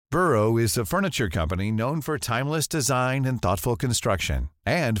Burrow is a furniture company known for timeless design and thoughtful construction,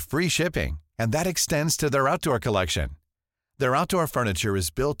 and free shipping, and that extends to their outdoor collection. Their outdoor furniture is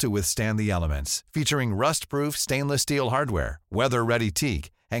built to withstand the elements, featuring rust-proof stainless steel hardware, weather-ready teak,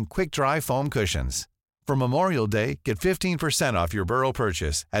 and quick-dry foam cushions. For Memorial Day, get 15% off your Burrow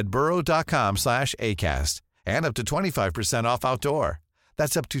purchase at burrow.com/ACAST and up to 25% off outdoor.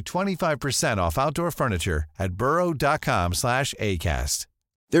 That's up to 25% off outdoor furniture at burrow.com/ACAST.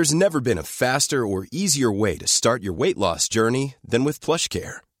 There's never been a faster or easier way to start your weight loss journey than with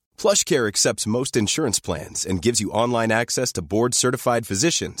PlushCare. PlushCare accepts most insurance plans and gives you online access to board-certified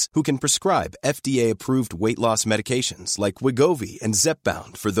physicians who can prescribe FDA-approved weight loss medications like Wegovy and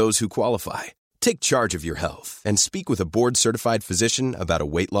Zepbound for those who qualify. Take charge of your health and speak with a board-certified physician about a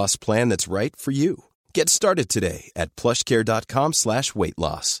weight loss plan that's right for you. Get started today at plushcare.com/weight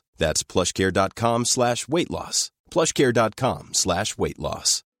loss. That's plushcare.com/weight loss. plushcare.com/weight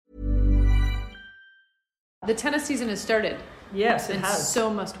loss. The tennis season has started. Yes, it and has. So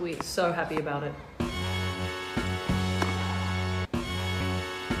must we. So happy about it.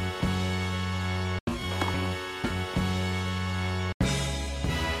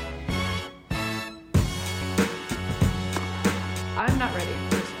 I'm not ready.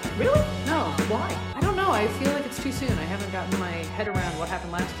 Really? No. Why? I don't know. I feel like it's too soon. I haven't gotten my head around what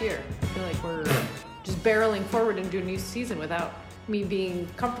happened last year. I feel like we're just barreling forward into a new season without me being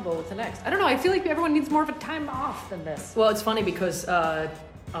comfortable with the next. I don't know. I feel like everyone needs more of a time off than this. Well, it's funny because hello,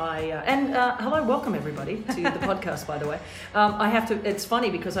 welcome everybody to the podcast, by the way. It's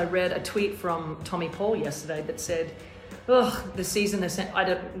funny because I read a tweet from Tommy Paul yesterday that said, the season is, I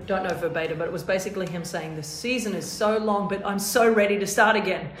don't know verbatim, but it was basically him saying the season is so long, but I'm so ready to start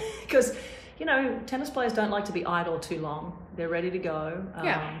again. Because, tennis players don't like to be idle too long. They're ready to go.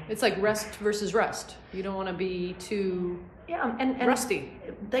 Yeah, it's like rest versus rest. You don't want to be too and rusty.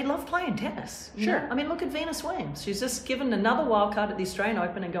 They love playing tennis. Sure. I mean, look at Venus Williams. She's just given another wild card at the Australian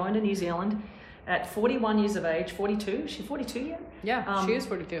Open and going to New Zealand at 41 years of age. 42? Is she 42 yet? Yeah, she is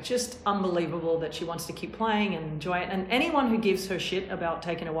 42. Just unbelievable that she wants to keep playing and enjoy it. And anyone who gives her shit about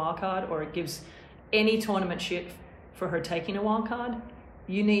taking a wild card, or it gives any tournament shit for her taking a wild card,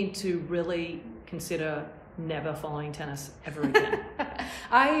 you need to really consider never following tennis ever again.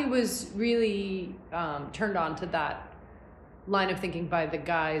 I was really turned on to that line of thinking by the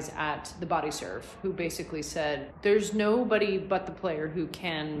guys at the Body Serve, who basically said there's nobody but the player who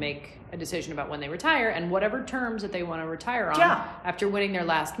can make a decision about when they retire, and whatever terms that they want to retire on after winning their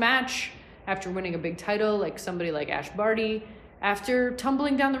last match, after winning a big title like somebody like Ash Barty, after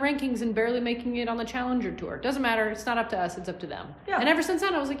tumbling down the rankings and barely making it on the Challenger Tour. Doesn't matter. It's not up to us. It's up to them. Yeah. And ever since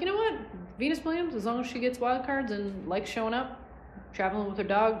then, I was like, you know what? Venus Williams, as long as she gets wild cards and likes showing up, traveling with her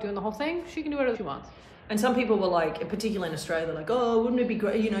dog, doing the whole thing, she can do whatever she wants. And some people were like, particularly in Australia, they're like, oh, wouldn't it be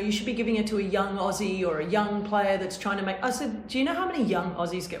great? You should be giving it to a young Aussie or a young player that's trying to make... I said, do you know how many young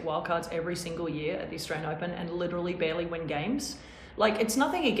Aussies get wildcards every single year at the Australian Open and literally barely win games? Like, it's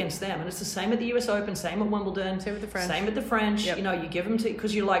nothing against them. And it's the same at the US Open, same at Wimbledon. Same with the French. Same with the French. Yep. You give them to...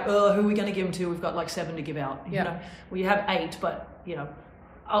 Because you're like, oh, who are we going to give them to? We've got like 7 to give out. Yeah. Well, you have 8, but,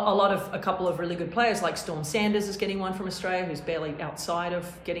 a couple of really good players like Storm Sanders is getting one from Australia, who's barely outside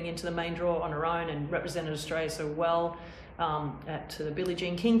of getting into the main draw on her own and represented Australia so well at the Billie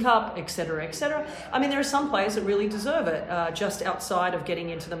Jean King Cup, etc., etc. I mean, there are some players that really deserve it just outside of getting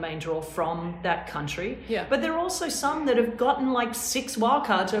into the main draw from that country. Yeah. But there are also some that have gotten like 6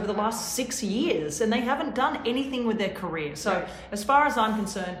 wildcards over the last 6 years and they haven't done anything with their career. So as far as I'm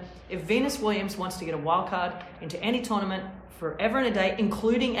concerned, if Venus Williams wants to get a wildcard into any tournament forever and a day,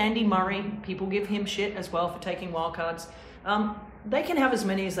 including Andy Murray, people give him shit as well for taking wildcards. They can have as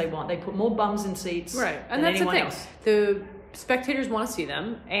many as they want. They put more bums in seats and that's anyone the thing. else. The spectators want to see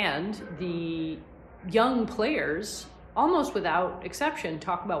them, and the young players, almost without exception,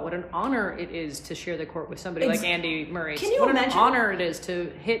 talk about what an honor it is to share the court with somebody like Andy Murray. Can you what imagine? An honor it is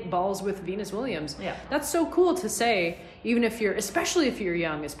to hit balls with Venus Williams. Yeah. That's so cool to say, even if you're, especially if you're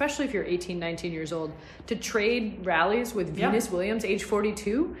young, especially if you're 18, 19 years old, to trade rallies with Venus Williams, age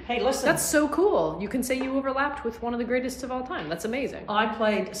 42. Hey, listen. That's so cool. You can say you overlapped with one of the greatest of all time. That's amazing. I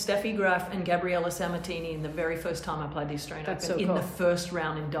played Steffi Graf and Gabriella Sammartini in the very first time I played the Australian Open in the first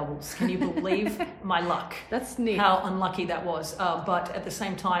round in doubles. Can you believe my luck? That's neat. How unlucky that was. But at the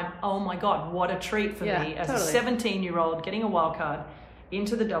same time, oh my God, what a treat for me as a 17-year-old getting a wild card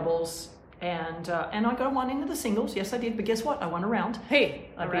into the doubles. And I got one into the singles. Yes, I did. But guess what? I won a round. Hey,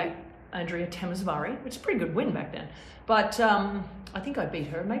 I beat Andrea Temesvari, which is a pretty good win back then. But I think I beat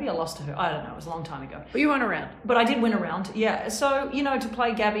her. Maybe I lost to her. I don't know. It was a long time ago. But you won a round. But I did win a round. Yeah. So, to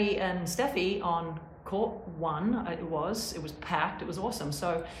play Gabby and Steffi on court 1, it was packed, it was awesome.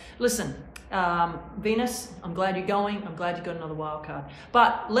 So listen, Venus, I'm glad you're going, I'm glad you got another wild card.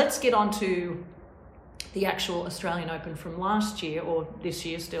 But let's get on to the actual Australian Open from last year, or this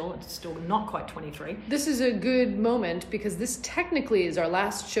year still. It's still not quite 23. This is a good moment because this technically is our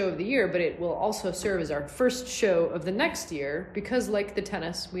last show of the year, but it will also serve as our first show of the next year because, like the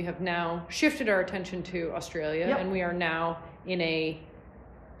tennis, we have now shifted our attention to Australia. Yep. And we are now in a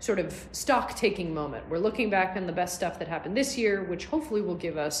sort of stock-taking moment. We're looking back on the best stuff that happened this year, which hopefully will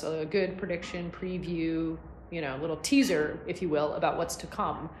give us a good prediction, preview, little teaser, if you will, about what's to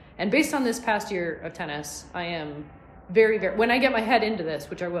come. And based on this past year of tennis, I am very, very, when I get my head into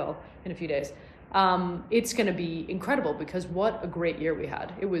this, which I will in a few days, it's going to be incredible because what a great year we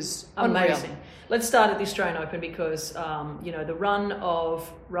had. It was amazing. Unreal. Let's start at the Australian Open because, the run of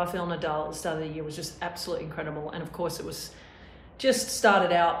Rafael Nadal at the start of the year was just absolutely incredible. And of course, it was just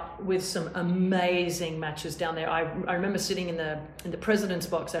started out with some amazing matches down there. I remember sitting in the president's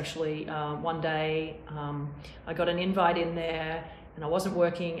box actually one day. I got an invite in there and I wasn't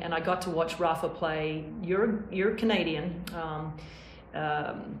working, and I got to watch Rafa play. You're Canadian.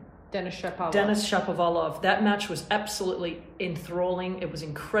 Denis Shapovalov. That match was absolutely enthralling. It was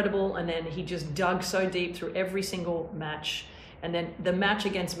incredible, and then he just dug so deep through every single match. And then the match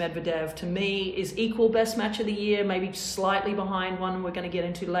against Medvedev, to me, is equal best match of the year, maybe slightly behind one we're going to get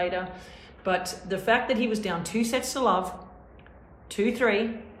into later. But the fact that he was down 2-0 to love,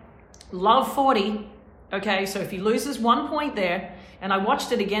 2-3, love 40. Okay, so if he loses 1 point there, and I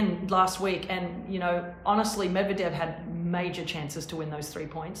watched it again last week, and, honestly, Medvedev had major chances to win those 3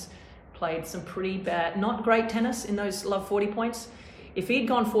 points. Played some pretty bad, not great tennis in those love 40 points. If he'd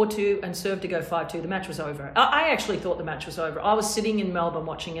gone 4-2 and served to go 5-2, the match was over. I actually thought the match was over. I was sitting in Melbourne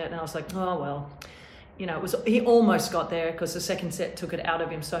watching it, and I was like, oh, well. He almost got there because the second set took it out of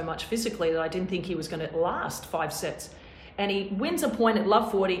him so much physically that I didn't think he was going to last 5 sets. And he wins a point at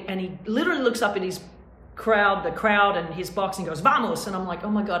love 40, and he literally looks up at his the crowd and his box, and goes, vamos! And I'm like,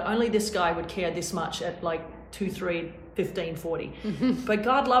 oh my God, only this guy would care this much at like 2-3, 15, 40. Mm-hmm. But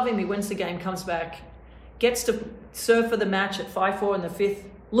God love him, he wins the game, comes back, gets to serve for the match at 5-4 in the 5th,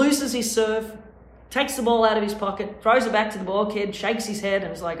 loses his serve, takes the ball out of his pocket, throws it back to the ball kid, shakes his head,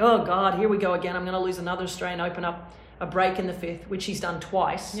 and is like, oh God, here we go again. I'm going to lose another Australian Open up a break in the 5th, which he's done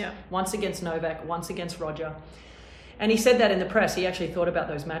twice. Yeah. Once against Novak, once against Roger. And he said that in the press. He actually thought about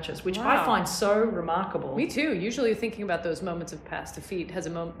those matches, which I find so remarkable. Me too. Usually thinking about those moments of past defeat has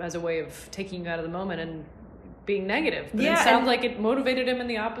a way of taking you out of the moment and being negative. But it sounds like it motivated him in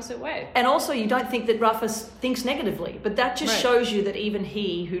the opposite way. And also, you don't think that Rafa thinks negatively, but that just shows you that even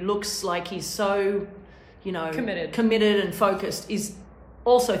he, who looks like he's so, committed and focused, is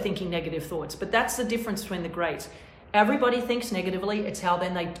also thinking negative thoughts. But that's the difference between the greats. Everybody thinks negatively. It's how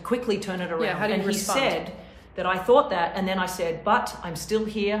then they quickly turn it around. Yeah, how do you respond? He said that I thought that, and then I said, but I'm still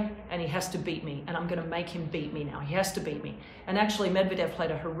here, and he has to beat me, and I'm going to make him beat me now. He has to beat me. And actually, Medvedev played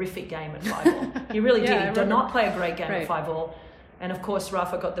a horrific game at 5-all. He really did. He did not play a great game at 5-all. And of course,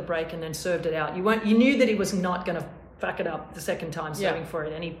 Rafa got the break and then served it out. You knew that he was not going to fuck it up the second time serving for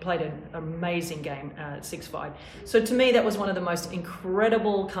it, and he played an amazing game at 6-5. So to me, that was one of the most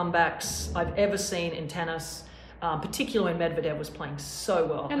incredible comebacks I've ever seen in tennis. Particularly when Medvedev was playing so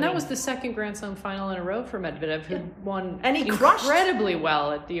well. And that was the second Grand Slam final in a row for Medvedev, who won and he incredibly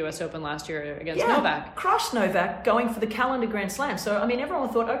well at the US Open last year against Novak. Crushed Novak going for the calendar Grand Slam. So, everyone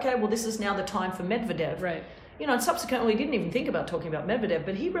thought, okay, well, this is now the time for Medvedev. Right. And subsequently, didn't even think about talking about Medvedev,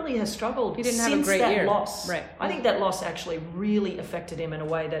 but he really has struggled he didn't since have a great that year. Loss. Right. I think that loss actually really affected him in a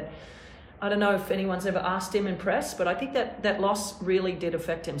way that, I don't know if anyone's ever asked him in press, but I think that loss really did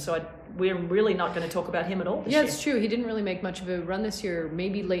affect him. So we're really not going to talk about him at all this year. Yeah, it's true. He didn't really make much of a run this year,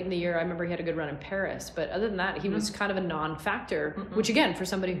 maybe late in the year. I remember he had a good run in Paris. But other than that, he was kind of a non-factor, which again, for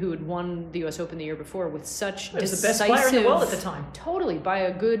somebody who had won the US Open the year before with such decisive... He was the best player in the world at the time. Totally, by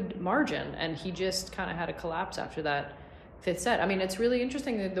a good margin. And he just kind of had a collapse after that 5th set. It's really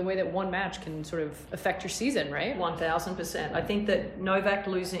interesting the way that one match can sort of affect your season, right? 1,000%. I think that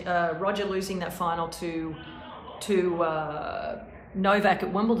Roger losing that final to Novak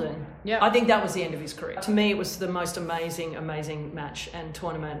at Wimbledon, I think that was the end of his career. To me, it was the most amazing match and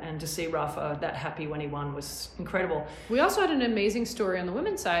tournament, and to see Rafa that happy when he won was incredible. We also had an amazing story on the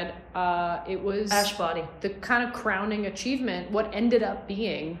women's side. It was Ash Barty. The kind of crowning achievement, what ended up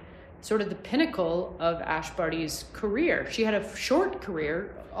being sort of the pinnacle of Ash Barty's career. She had a short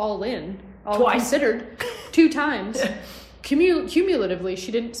career, all twice considered, 2 times. Cumulatively,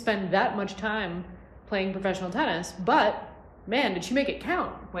 she didn't spend that much time playing professional tennis, but man, did she make it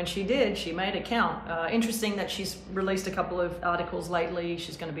count? When she did, she made it count. Interesting that she's released a couple of articles lately.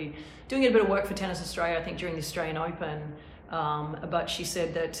 She's going to be doing a bit of work for Tennis Australia, I think, during the Australian Open. But she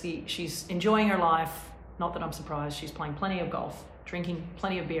said that she's enjoying her life. Not that I'm surprised. She's playing plenty of golf, drinking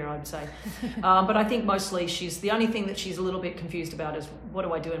plenty of beer, I'd say. But I think mostly the only thing that she's a little bit confused about is, what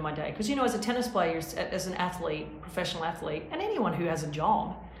do I do in my day? Because, as a tennis player, as an athlete, professional athlete, and anyone who has a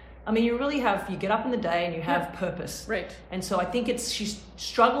job, I mean, you get up in the day and you have purpose. Right. And so I think she's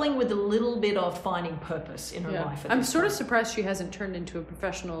struggling with a little bit of finding purpose in her life. I'm sort of surprised she hasn't turned into a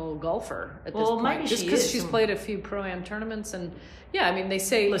professional golfer at this point. Maybe just because she's played a few Pro-Am tournaments. And yeah, I mean, they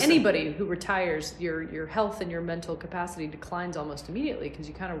say anybody who retires, your health and your mental capacity declines almost immediately because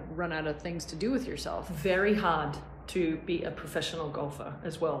you kind of run out of things to do with yourself. Very hard to be a professional golfer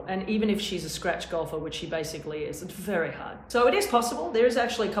as well. And even if she's a scratch golfer, which she basically is, it's very hard. So it is possible. There is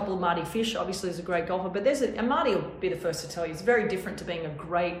actually a couple of Mardy Fish, obviously is a great golfer, but and Mardy will be the first to tell you, it's very different to being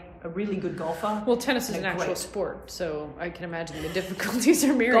a really good golfer. Well, tennis is an actual sport, so I can imagine the difficulties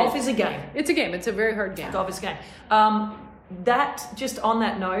are myriad. Golf is a game. It's a game. It's a very hard game. Golf is a game. Just on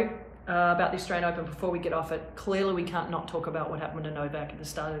that note, about the Australian Open, before we get off it, clearly we can't not talk about what happened to Novak at the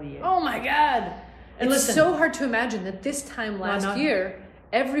start of the year. Oh my God. It's so hard to imagine that this time last year,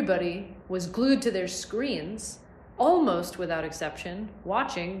 everybody was glued to their screens, almost without exception,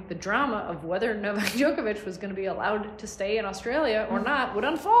 watching the drama of whether Novak Djokovic was going to be allowed to stay in Australia or not would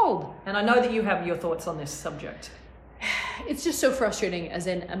unfold. And I know that you have your thoughts on this subject. It's just so frustrating as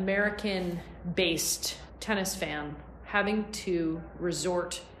an American-based tennis fan having to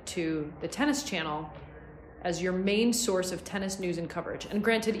resort to the Tennis Channel as your main source of tennis news and coverage. And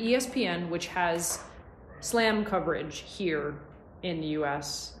granted, ESPN, which has slam coverage here in the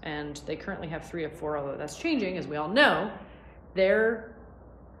US, and they currently have 3 of 4, although that's changing, as we all know, their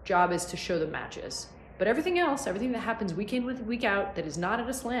job is to show the matches. But everything else, everything that happens week in, week out, that is not at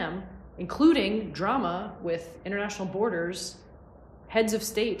a slam, including drama with international borders, heads of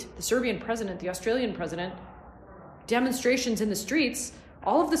state, the Serbian president, the Australian president, demonstrations in the streets,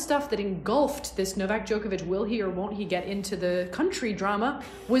 all of the stuff that engulfed this Novak Djokovic, will he or won't he get into the country drama,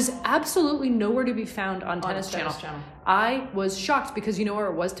 was absolutely nowhere to be found on Tennis Channel. I was shocked because you know where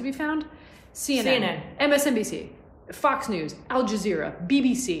it was to be found? CNN. MSNBC, Fox News, Al Jazeera,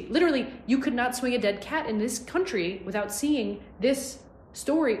 BBC. Literally, you could not swing a dead cat in this country without seeing this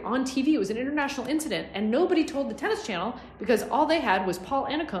story on TV. It was an international incident, and nobody told the Tennis Channel because all they had was Paul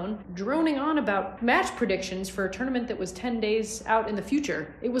Annacone droning on about match predictions for a tournament that was 10 days out in the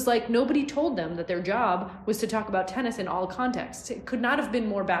future. It was like nobody told them that their job was to talk about tennis in all contexts. It could not have been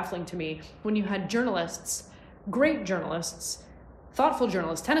more baffling to me when you had journalists, great journalists, thoughtful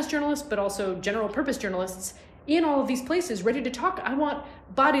journalists, tennis journalists, but also general purpose journalists in all of these places ready to talk. I want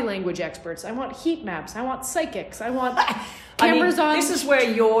body language experts. I want heat maps. I want psychics. I want cameras on. This is where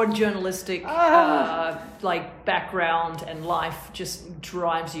your journalistic background and life just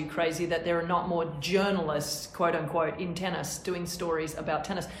drives you crazy, that there are not more journalists, quote unquote, in tennis doing stories about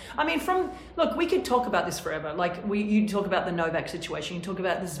tennis. I mean, we could talk about this forever. You talk about the Novak situation, you talk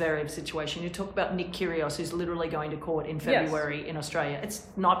about the Zverev situation, you talk about Nick Kyrgios, who's literally going to court in February in Australia. It's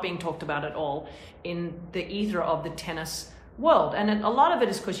not being talked about at all in the ether of the tennis world. And a lot of it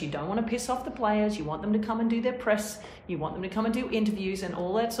is because you don't want to piss off the players. You want them to come and do their press. You want them to come and do interviews and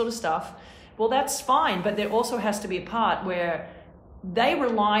all that sort of stuff. Well, that's fine. But there also has to be a part where they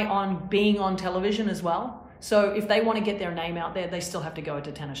rely on being on television as well. So if they want to get their name out there, they still have to go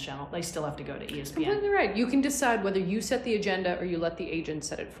to Tennis Channel. They still have to go to ESPN. Completely right. You can decide whether you set the agenda or you let the agent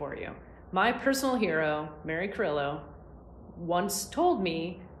set it for you. My personal hero, Mary Carrillo, once told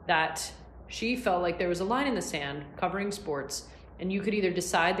me that she felt like there was a line in the sand covering sports, and you could either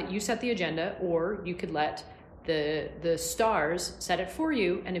decide that you set the agenda or you could let the stars set it for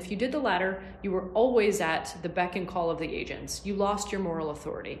you. And if you did the latter, you were always at the beck and call of the agents. You lost your moral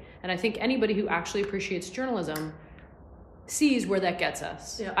authority. And I think anybody who actually appreciates journalism sees where that gets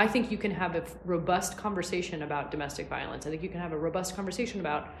us. Yeah. I think you can have a robust conversation about domestic violence. I think you can have a robust conversation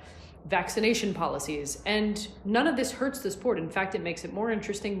about vaccination policies, and none of this hurts the sport. In fact, it makes it more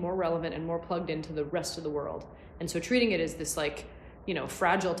interesting, more relevant, and more plugged into the rest of the world. And so treating it as this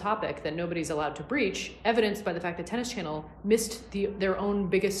fragile topic that nobody's allowed to breach, evidenced by the fact that Tennis Channel missed their own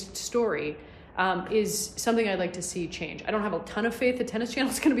biggest story, is something I'd like to see change. I don't have a ton of faith that Tennis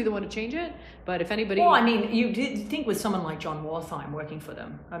Channel is going to be the one to change it, but if anybody... Well, I mean, you did think with someone like John Wertheim working for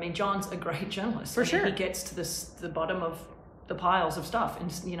them. I mean, John's a great journalist. For sure. He gets to the bottom of the piles of stuff. And,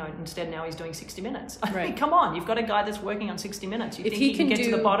 instead now he's doing 60 Minutes. I Right. mean, come on, you've got a guy that's working on 60 Minutes. You If think he he can can get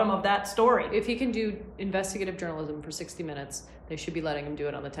to do- the bottom of that story? If he can do investigative journalism for 60 Minutes, they should be letting him do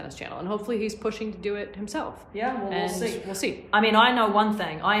it on the Tennis Channel. And hopefully he's pushing to do it himself. Yeah, well, we'll And see. We'll see. I mean, I know one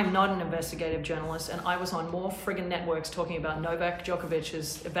thing. I am not an investigative journalist, and I was on more friggin' networks talking about Novak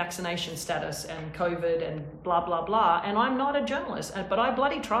Djokovic's vaccination status and COVID and blah, blah, blah. And I'm not a journalist, but I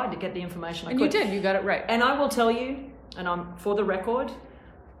bloody tried to get the information I And could. you did. You got it right. And I will tell you, and for the record,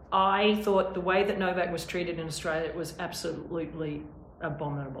 I thought the way that Novak was treated in Australia was absolutely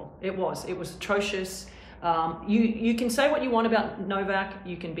abominable. It was atrocious. You can say what you want about Novak.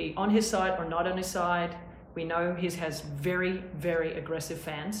 You can be on his side or not on his side. We know he has very, very aggressive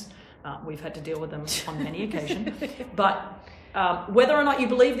fans. We've had to deal with them on many occasions. But whether or not you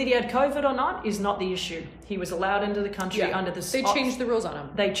believe that he had COVID or not is not the issue. He was allowed into the country under the... They changed the rules on him.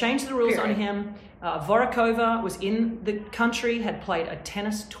 They changed the rules Period. on him. Vorakova was in the country, had played a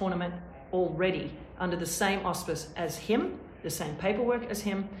tennis tournament already under the same auspice as him, the same paperwork as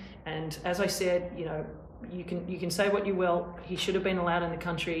him. And as I said, you can say what you will. He should have been allowed in the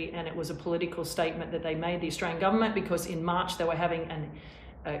country, and it was a political statement that they made, the Australian government, because in March they were having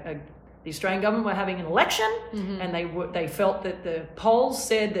the Australian government were having an election, and they felt that the polls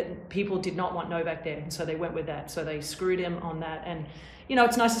said that people did not want Novak there, and so they went with that. So they screwed him on that, and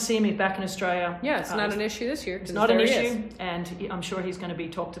it's nice to see him back in Australia. Yeah, it's not an issue this year. It's not an issue, and I'm sure he's going to be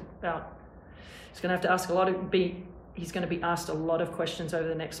talked about. He's going to have to ask He's going to be asked a lot of questions over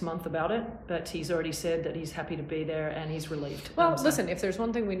the next month about it, but he's already said that he's happy to be there and he's relieved. Well, listen, if there's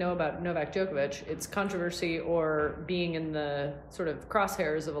one thing we know about Novak Djokovic, it's controversy, or being in the sort of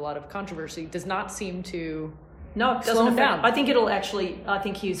crosshairs of a lot of controversy does not seem to No, it slow doesn't him affect. down. I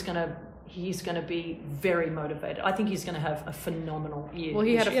think he's going to be very motivated. I think he's going to have a phenomenal year. Well,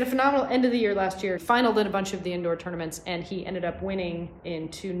 he had a phenomenal end of the year last year. Finaled in a bunch of the indoor tournaments, and he ended up winning in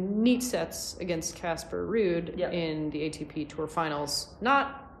 2 neat sets against Casper Ruud in the ATP Tour Finals.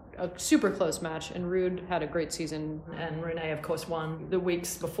 Not a super close match, and Ruud had a great season. And Rune, of course, won the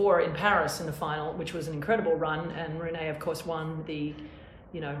weeks before in Paris in the final, which was an incredible run. And Rune, of course, won the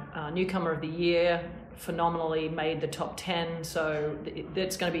newcomer of the year, phenomenally, made the top 10. So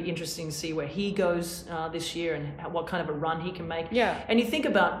it's going to be interesting to see where he goes this year and what kind of a run he can make. Yeah. And you think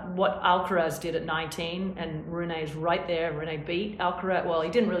about what Alcaraz did at 19, and Rune is right there. Rune beat Alcaraz. Well, he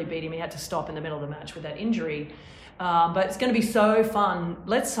didn't really beat him. He had to stop in the middle of the match with that injury. But it's going to be so fun.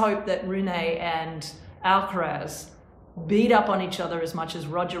 Let's hope that Rune and Alcaraz beat up on each other as much as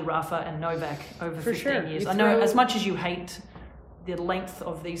Roger, Rafa, and Novak over 15 years. I know, as much as you hate the length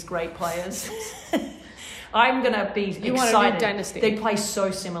of these great players, I'm going to be excited. Want a new dynasty. They play so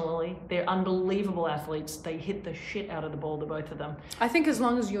similarly. They're unbelievable athletes. They hit the shit out of the ball, the both of them. I think as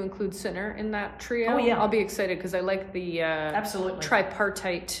long as you include Sinner in that trio, I'll be excited, because I like the absolutely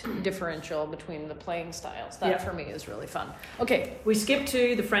tripartite differential between the playing styles. That for me is really fun. Okay. We skip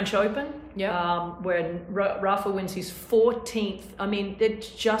to the French Open, where Rafa wins his 14th. I mean,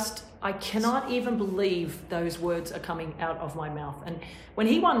 I cannot even believe those words are coming out of my mouth. And when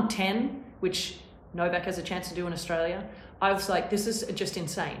he won 10, which Novak has a chance to do in Australia, I was like, this is just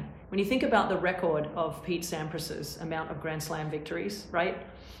insane. When you think about the record of Pete Sampras's amount of Grand Slam victories, right?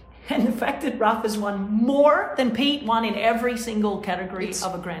 And the fact that Rafa's won more than Pete won in every single category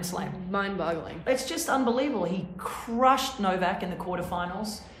of a Grand Slam. Mind-boggling. It's just unbelievable. He crushed Novak in the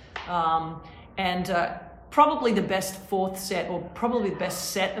quarterfinals. Probably the best fourth set, or probably the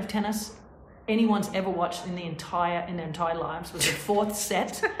best set of tennis anyone's ever watched in their entire lives, was the fourth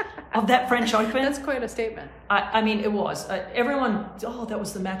set of that French Open. That's quite a statement. I mean, it was. Everyone, that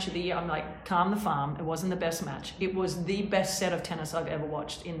was the match of the year. I'm like, calm the farm. It wasn't the best match. It was the best set of tennis I've ever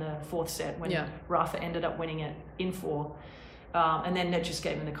watched in the fourth set, when Rafa ended up winning it in 4. And then that just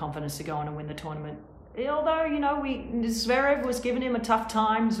gave him the confidence to go on and win the tournament. Although, Zverev was giving him a tough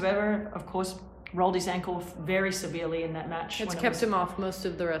time. Zverev, of course, rolled his ankle very severely in that match. It's kept him off most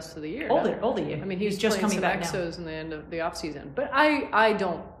of the rest of the year. All the year. I mean, he's just coming back now. In the end of the off season. But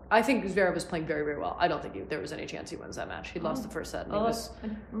I think Zverev was playing very, very well. I don't think there was any chance he wins that match. He lost the first set, and he was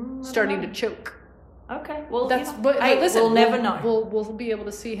starting to choke. Okay, well, listen, we'll never know. We'll be able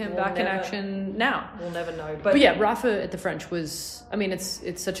to see him back in action now. We'll never know. But yeah, Rafa at the French was. I mean, it's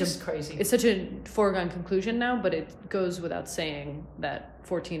such just crazy. It's such a foregone conclusion now, but it goes without saying that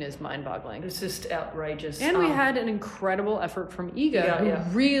 14 is mind-boggling. It's just outrageous. And we had an incredible effort from Iga,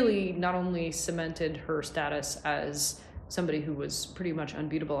 who really not only cemented her status as somebody who was pretty much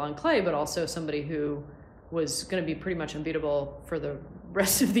unbeatable on clay, but also somebody who was going to be pretty much unbeatable for the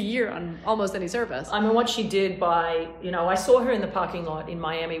rest of the year on almost any surface. I mean, what she did by, I saw her in the parking lot in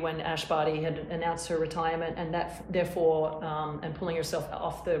Miami when Ash Barty had announced her retirement, and that therefore, and pulling herself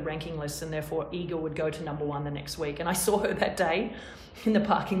off the ranking list, and therefore Iga would go to number 1 the next week. And I saw her that day in the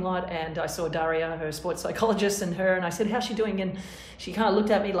parking lot, and I saw Daria, her sports psychologist, and her, and I said, how's she doing? And she kind of looked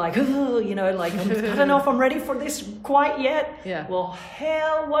at me like, oh, like, I don't know if I'm ready for this quite yet. Yeah. Well,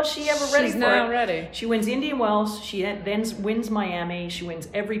 hell, was she ever ready She's for now it? ready. She wins Indian Wells. She then wins Miami. She wins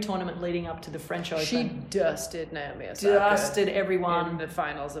every tournament leading up to the French Open. She dusted Naomi Osaka. Dusted everyone. In the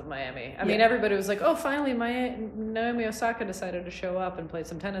finals of Miami. I mean, everybody was like, oh, finally, Naomi Osaka decided to show up and play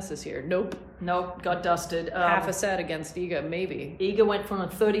some tennis this year. Nope, got dusted. half a set against Iga, maybe. Iga went on a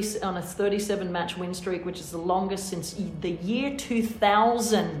 37 match win streak, which is the longest since the year 2000.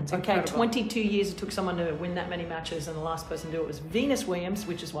 It's okay, incredible. 22 years it took someone to win that many matches, and the last person to do it was Venus Williams,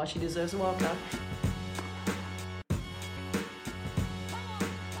 which is why she deserves a wild card.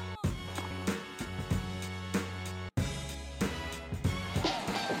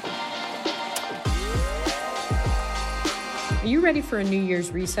 Are you ready for a New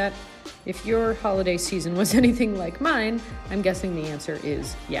Year's reset? If your holiday season was anything like mine, I'm guessing the answer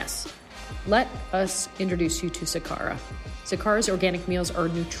is yes. Let us introduce you to Sakara. Sakara's organic meals are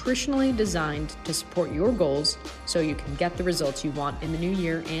nutritionally designed to support your goals so you can get the results you want in the new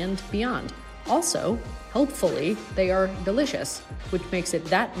year and beyond. Also, helpfully, they are delicious, which makes it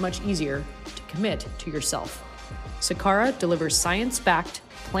that much easier to commit to yourself. Sakara delivers science-backed,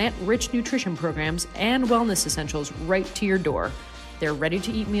 plant-rich nutrition programs and wellness essentials right to your door. Their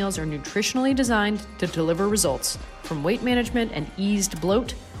ready-to-eat meals are nutritionally designed to deliver results, from weight management and eased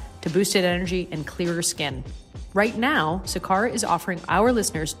bloat to boosted energy and clearer skin. Right now, Sakara is offering our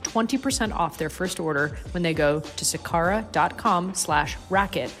listeners 20% off their first order when they go to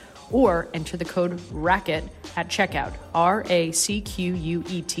sakara.com/racket or enter the code RACKET at checkout,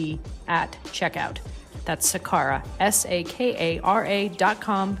 RACQUET at checkout. That's Sakara,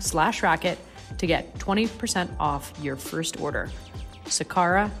 SAKARA.com/racket to get 20% off your first order.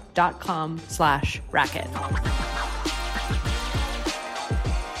 Sakara.com/racket.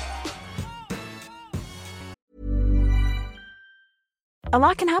 A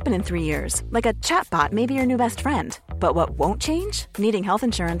lot can happen in 3 years, like a chatbot may be your new best friend. But what won't change? Needing health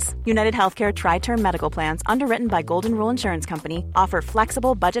insurance. United Healthcare Tri-Term Medical Plans, underwritten by Golden Rule Insurance Company, offer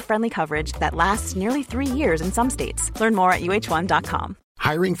flexible, budget-friendly coverage that lasts nearly 3 years in some states. Learn more at UH1.com.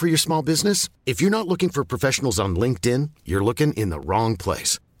 Hiring for your small business? If you're not looking for professionals on LinkedIn, you're looking in the wrong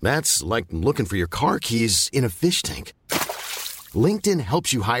place. That's like looking for your car keys in a fish tank. LinkedIn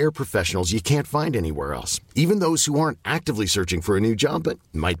helps you hire professionals you can't find anywhere else, even those who aren't actively searching for a new job but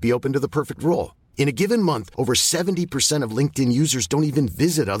might be open to the perfect role. In a given month, over 70% of LinkedIn users don't even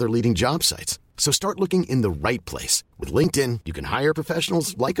visit other leading job sites. So start looking in the right place. With LinkedIn, you can hire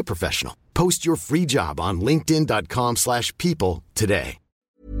professionals like a professional. Post your free job on linkedin.com/people today.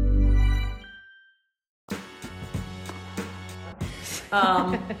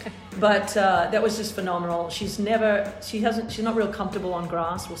 But that was just phenomenal. She's not real comfortable on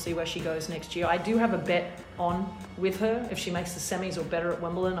grass. We'll see where she goes next year. I do have a bet on with her. If she makes the semis or better at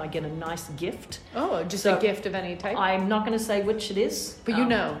Wimbledon, I get a nice gift. Oh, just a gift of any type? I'm not going to say which it is. But you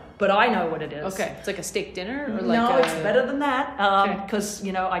know. But I know what it is. Okay. It's like a steak dinner? Or No, it's better than that. Okay. Because,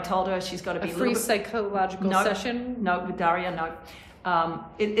 I told her she's got to be a free psychological session? No, with Daria, no.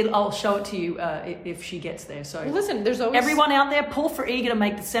 I'll show it to you if she gets there. So well, listen, there's always everyone out there, pull for Iga to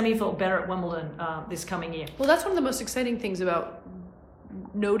make the semi or better at Wimbledon this coming year. Well, that's one of the most exciting things about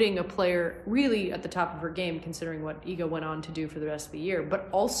noting a player really at the top of her game, considering what Iga went on to do for the rest of the year, but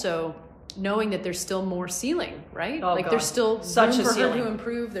also knowing that there's still more ceiling, right? Oh, like God. there's still Such room a for ceiling. her to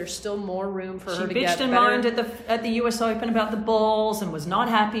improve. There's still more room for She her to get bitched and better. moaned at the US Open about the balls and was not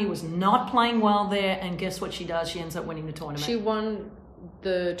happy, was not playing well there. And guess what she does? She ends up winning the tournament. She won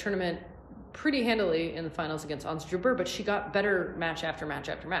the tournament pretty handily in the finals against Ons Jabeur, but she got better match after match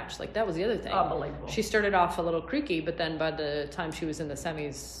after match. Like, that was the other thing. Unbelievable. She started off a little creaky, but then by the time she was in the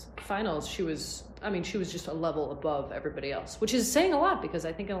semis finals, she was just a level above everybody else, which is saying a lot, because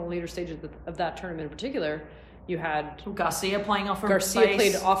I think in the later stages of that tournament in particular, you had Garcia playing off her Garcia face.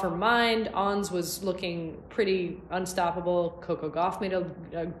 played off her mind. Ons was looking pretty unstoppable. Coco Gauff made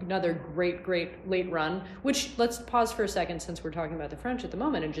another great late run, which, let's pause for a second since we're talking about the French at the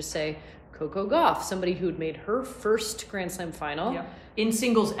moment and just say Coco Gauff, somebody who'd made her first Grand Slam final. Yeah. In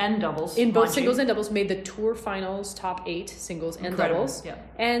singles and doubles. In both singles and doubles, made the tour finals, top 8 singles and Incredible. doubles. Yeah.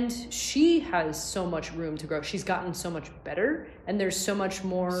 And she has so much room to grow. She's gotten so much better, and there's so much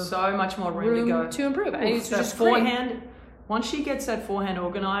more room to go. to improve. And it's Her just great. forehand, once she gets that forehand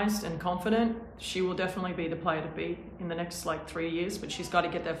organised and confident, she will definitely be the player to beat in the next 3 years. But she's got to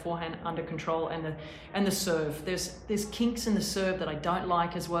get that forehand under control and the serve. There's kinks in the serve that I don't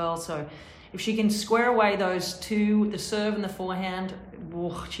like as well. So if she can square away those two, the serve and the forehand,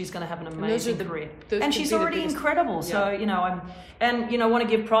 she's going to have an amazing career. And she's already incredible. Yeah. So, I want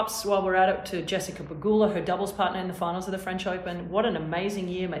to give props while we're at it to Jessica Pegula, her doubles partner in the finals of the French Open. What an amazing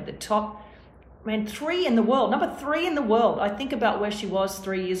year. Made the top, 3 in the world, number 3 in the world. I think about where she was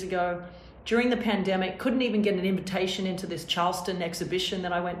 3 years ago during the pandemic. Couldn't even get an invitation into this Charleston exhibition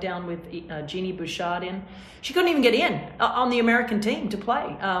that I went down with Jeannie Bouchard in. She couldn't even get in on the American team to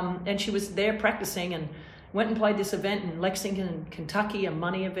play. And she was there practicing and went and played this event in Lexington, Kentucky, a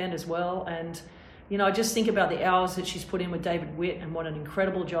money event as well. And, I just think about the hours that she's put in with David Witt and what an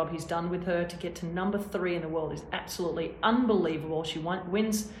incredible job he's done with her to get to number 3 in the world is absolutely unbelievable. She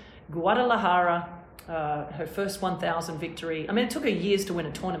wins Guadalajara, her first 1,000 victory. It took her years to win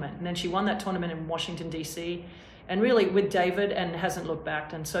a tournament, and then she won that tournament in Washington, D.C., and really with David, and hasn't looked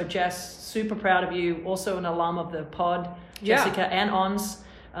back. And so, Jess, super proud of you. Also an alum of the pod, Jessica and Ons.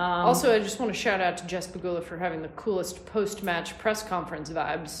 Also, I just want to shout out to Jess Pegula for having the coolest post-match press conference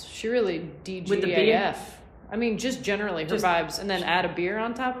vibes. She really DGAF. With the beer? Just generally her vibes, and then add a beer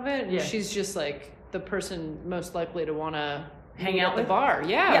on top of it, and she's just the person most likely to want to hang out at the bar.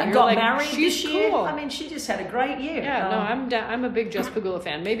 Yeah, got married this year. Cool. She just had a great year. Yeah, I'm a big Jess Pegula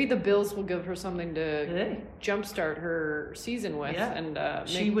fan. Maybe the Bills will give her something to jumpstart her season with, and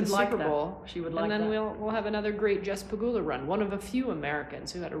make the Super Bowl. She would like that. And then we'll have another great Jess Pegula run. One of a few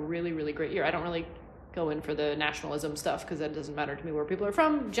Americans who had a really, really great year. I don't really go in for the nationalism stuff because that doesn't matter to me where people are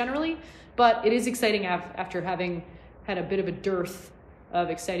from generally, but it is exciting after having had a bit of a dearth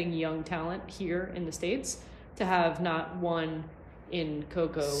of exciting young talent here in the States to have not one in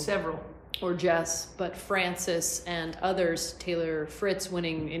Coco, several, or Jess, but Francis and others, Taylor Fritz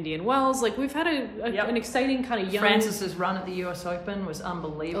winning Indian Wells. We've had an exciting kind of young... Francis's run at the US Open was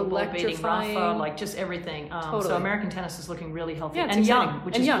unbelievable, beating Rafa, just everything. Totally. So American tennis is looking really healthy and exciting. young,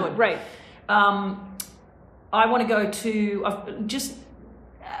 which is good. Right. I want to go to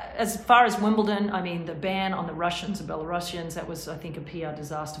as far as Wimbledon, the ban on the Russians and Belarusians, that was, I think, a PR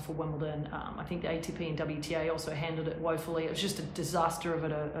disaster for Wimbledon. I think the ATP and WTA also handled it woefully. It was just a disaster of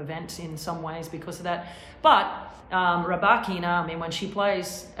an event in some ways because of that. But Rybakina, when she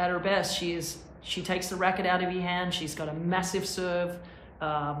plays at her best, she takes the racket out of your hand. She's got a massive serve.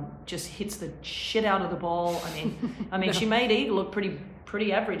 Just hits the shit out of the ball. She made Iga look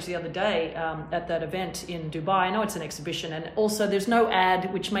pretty average the other day at that event in Dubai. I know it's an exhibition, and also there's no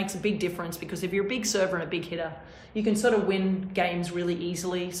ad, which makes a big difference because if you're a big server and a big hitter, you can sort of win games really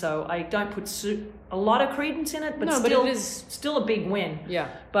easily. So I don't put a lot of credence in it, but it is still a big win. Yeah.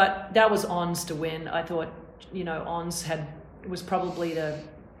 But that was Ons to win. I thought, Ons was probably I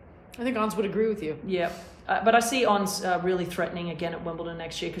think Ons would agree with you. Yeah. But I see Ons really threatening again at Wimbledon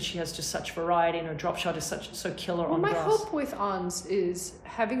next year because she has just such variety and her drop shot is so killer on grass. My hope with Ons is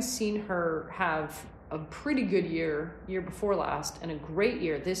having seen her have a pretty good year before last and a great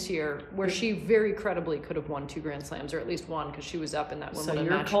year this year where she very credibly could have won 2 Grand Slams, or at least one because she was up in that Wimbledon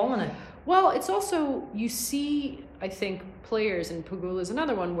match. So you're calling it. Well, it's also, you see, I think, players, and Pegula is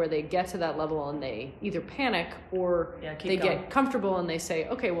another one, where they get to that level and they either panic or they get comfortable and they say,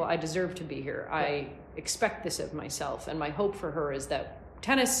 okay, well, I deserve to be here. Yeah. I expect this of myself. And my hope for her is that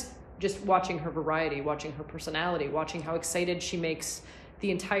tennis, just watching her variety, watching her personality, watching how excited she makes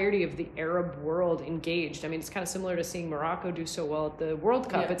the entirety of the Arab world engaged. It's kind of similar to seeing Morocco do so well at the World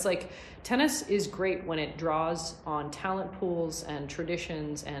Cup. Yeah. It's tennis is great when it draws on talent pools and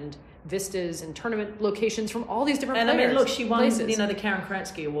traditions and vistas and tournament locations from all these different players. Look, she won the Karen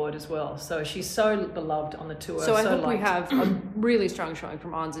Kransky Award as well, so she's so beloved on the tour. So I hope we have a really strong showing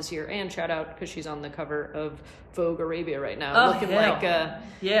from Ons this year, and shout out because she's on the cover of Vogue Arabia right now,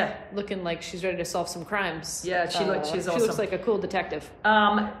 looking like she's ready to solve some crimes. Yeah, she's awesome. She looks like a cool detective.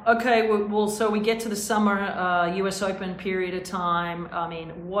 Okay, well, so we get to the summer US Open period of time.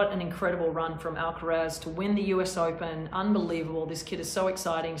 What an incredible run from Alcaraz to win the US Open. Unbelievable. This kid is so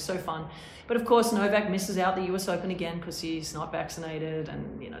exciting, so fun. But of course, Novak misses out the US Open again because he's not vaccinated,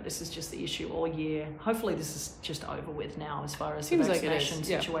 and this is just the issue all year. Hopefully this is just over with now as far as the vaccination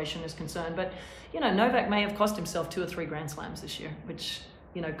situation is concerned. But Novak may have cost himself 2 or 3 Grand Slams this year, which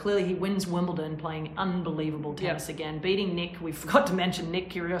clearly he wins Wimbledon playing unbelievable tennis again, beating Nick. We forgot to mention Nick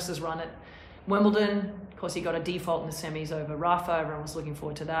Kyrgios's run at Wimbledon. Of course, he got a default in the semis over Rafa. Everyone was looking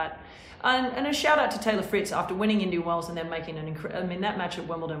forward to that. And a shout out to Taylor Fritz after winning Indian Wells and then making that match at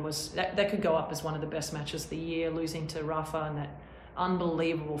Wimbledon that could go up as one of the best matches of the year, losing to Rafa and that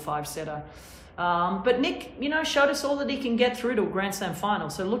Unbelievable 5-setter. But Nick, showed us all that he can get through to a Grand Slam final.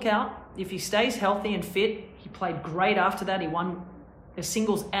 So look out. If he stays healthy and fit, he played great after that. He won the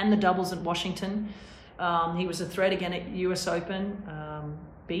singles and the doubles at Washington. He was a threat again at US Open,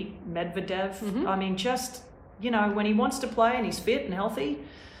 beat Medvedev. Mm-hmm. I mean, just, when he wants to play and he's fit and healthy,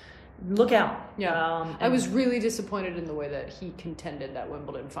 look out. Yeah. I was really disappointed in the way that he contended that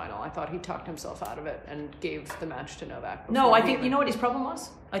Wimbledon final. I thought he talked himself out of it and gave the match to Novak. No, I think, you know what his problem was?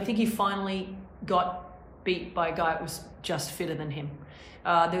 I think he finally got beat by a guy that was just fitter than him.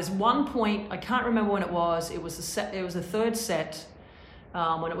 There's one point, I can't remember when it was. It was a third set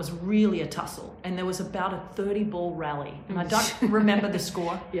when it was really a tussle, and there was about a 30-ball rally, and I don't remember the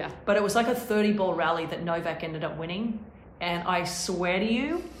score. Yeah. But it was like a 30-ball rally that Novak ended up winning, and I swear to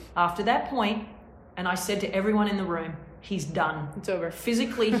you, after that point, and I said to everyone in the room, he's done. It's over.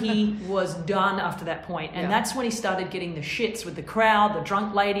 Physically, he was done after that point. And that's when he started getting the shits with the crowd, the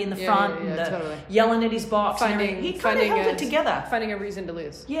drunk lady in the front, and totally. Yelling at his box. He kind of held it together. Finding a reason to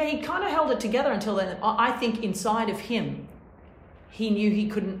lose. Yeah, he kind of held it together until then. I think inside of him, he knew he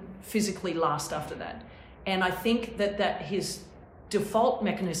couldn't physically last after that. And I think that his default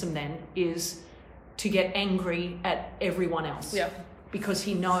mechanism then is to get angry at everyone else. Yeah. Because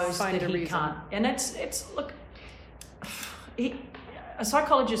he knows that he can't. And look, a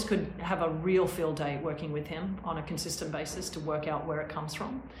psychologist could have a real field day working with him on a consistent basis to work out where it comes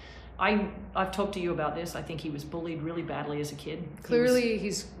from. I've talked to you about this. I think he was bullied really badly as a kid. Clearly,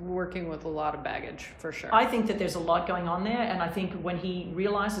 he's working with a lot of baggage, for sure. I think that there's a lot going on there, and I think when he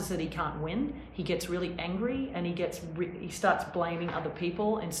realizes that he can't win, he gets really angry, and he starts blaming other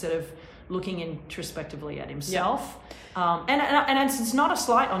people instead of looking introspectively at himself. Yeah. And it's not a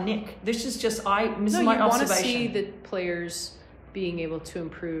slight on Nick. This is just my observation. You want to see the players being able to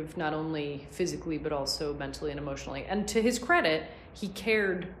improve not only physically but also mentally and emotionally. And to his credit, he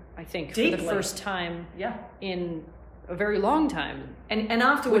cared, I think, deeply. For the first time in a very long time. And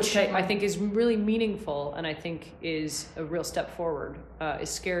afterwards, which I think is really meaningful, and I think is a real step forward, as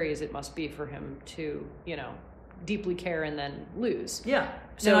scary as it must be for him to, deeply care and then lose. Yeah.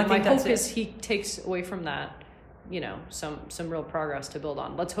 So my hope is he takes away from that, some real progress to build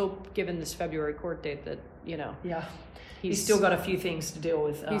on. Let's hope, given this February court date, that, Yeah. He's still got a few things to deal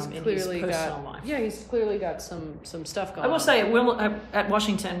with in his personal life. Yeah, he's clearly got some stuff going on. I will say, at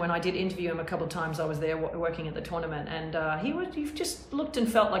Washington, when I did interview him a couple of times, I was there working at the tournament, and he just looked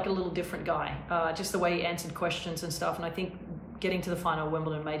and felt like a little different guy, just the way he answered questions and stuff. And I think getting to the final of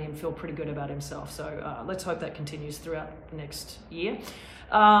Wimbledon made him feel pretty good about himself. So let's hope that continues throughout the next year.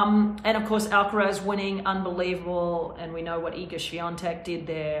 And of course, Alcaraz winning, unbelievable. And we know what Iga Swiatek did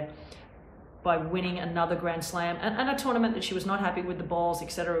there by winning another Grand Slam and a tournament that she was not happy with the balls,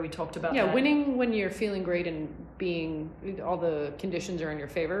 etc. We talked about that. Yeah, winning when you're feeling great and all the conditions are in your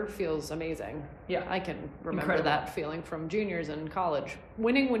favor feels amazing. Yeah, I can remember that feeling from juniors and college.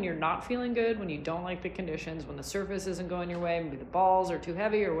 Winning when you're not feeling good, when you don't like the conditions, when the surface isn't going your way, maybe the balls are too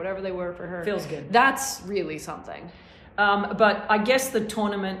heavy or whatever they were for her. Feels good. That's really something. But I guess the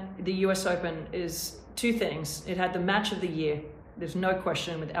tournament, the US Open, is two things. It had the match of the year. There's no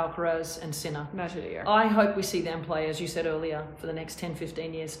question with Alcaraz and Sinner. Match of the year. I hope we see them play, as you said earlier, for the next 10,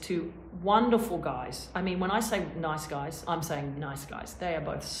 15 years. Two wonderful guys. I mean, when I say nice guys, I'm saying nice guys. They are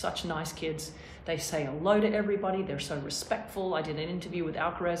both such nice kids. They say hello to everybody. They're so respectful. I did an interview with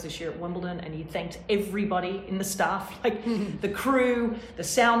Alcaraz this year at Wimbledon, and he thanked everybody in the staff, like the crew, the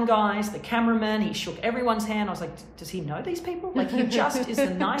sound guys, the cameraman. He shook everyone's hand. I was like, does he know these people? Like, he just is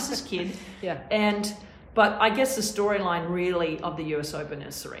the nicest kid. Yeah. But I guess the storyline really of the US Open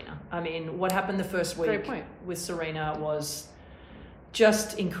is Serena. I mean, what happened the first week with Serena was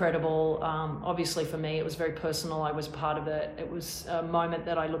just incredible. Obviously for me, it was very personal. I was part of it. It was a moment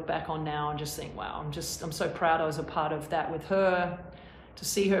that I look back on now and just think, wow, I'm so proud I was a part of that with her, to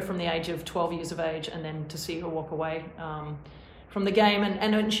see her from the age of 12 years of age and then to see her walk away from the game.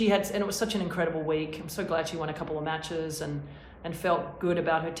 And it was such an incredible week. I'm so glad she won a couple of matches and felt good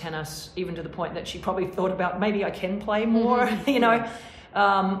about her tennis, even to the point that she probably thought about, maybe I can play more, you know.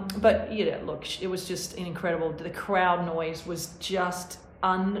 But, look, it was just incredible. The crowd noise was just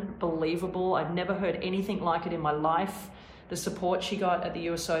unbelievable. I've never heard anything like it in my life, the support she got at the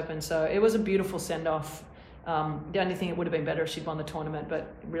US Open. So it was a beautiful send-off. The only thing, it would have been better if she'd won the tournament,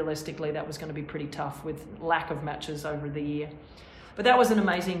 but realistically that was going to be pretty tough with lack of matches over the year. But that was an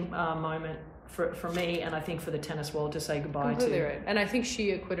amazing moment for me, and I think for the tennis world, to say goodbye to. Completely right. And I think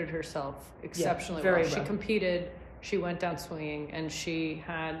she acquitted herself exceptionally well. She competed, she went down swinging, and she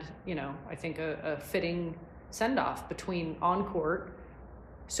had, I think a fitting send-off between on court,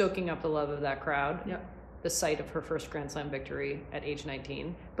 soaking up the love of that crowd, the site of her first Grand Slam victory at age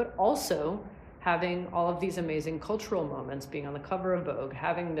 19, but also having all of these amazing cultural moments, being on the cover of Vogue,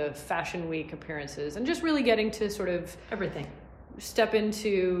 having the Fashion Week appearances, and just really getting to sort of everything. Step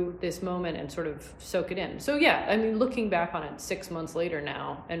into this moment and sort of soak it in. So yeah, I mean, looking back on it 6 months later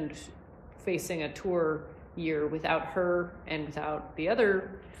now and facing a tour year without her and without the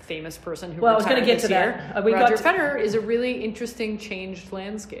other famous person who I was going to get to that. Roger Federer is a really interesting changed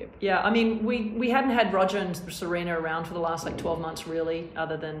landscape. Yeah, I mean, we hadn't had Roger and Serena around for the last 12 months really,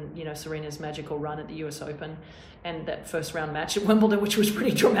 other than, Serena's magical run at the US Open and that first round match at Wimbledon, which was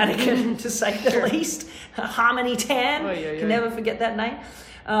pretty dramatic to say the least. Harmony Tan, can never forget that name.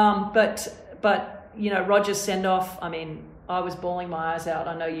 But Roger's send off, I mean, I was bawling my eyes out.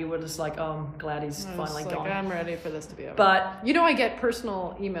 I know you were just like, oh, I'm glad he's finally gone. I'm ready for this to be over. But I get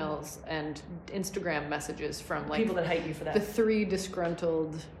personal emails and Instagram messages from people that hate you for that. The 3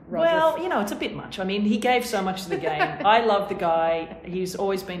 disgruntled Roger. Well, it's a bit much. I mean, he gave so much to the game. I love the guy. He's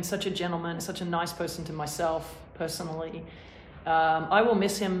always been such a gentleman, such a nice person to myself personally. I will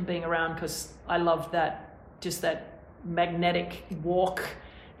miss him being around because I love that magnetic walk,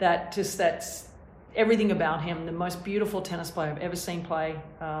 that's everything about him, the most beautiful tennis player I've ever seen play,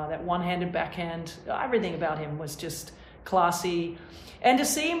 that one-handed backhand, everything about him was just classy. And to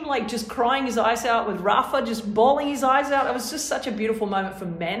see him just crying his eyes out with Rafa, just bawling his eyes out, it was just such a beautiful moment for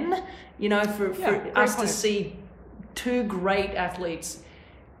men, for us to see 2 great athletes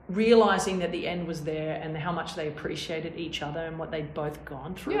realizing that the end was there and how much they appreciated each other and what they'd both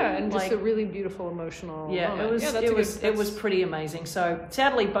gone through. Yeah, and just a really beautiful emotional moment. It was pretty amazing. So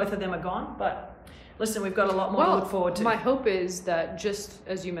sadly, both of them are gone, but listen, we've got a lot more to look forward to. My hope is that, just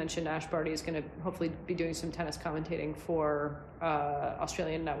as you mentioned, Ash Barty is going to hopefully be doing some tennis commentating for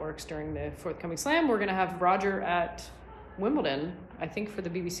Australian networks during the forthcoming Slam. We're going to have Roger at Wimbledon, I think, for the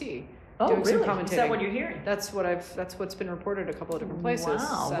BBC. Doing some commentating. Is that what you're hearing? That's what's been reported a couple of different places.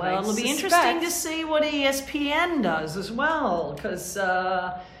 Wow. Well, it'll be interesting to see what ESPN does as well, because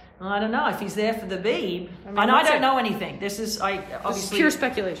I don't know if he's there for the Beeb. I don't know anything. This is obviously pure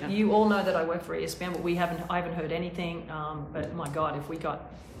speculation. You all know that I work for ESPN, but I haven't heard anything. But my God, if we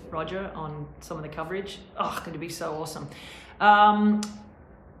got Roger on some of the coverage, it'd be so awesome.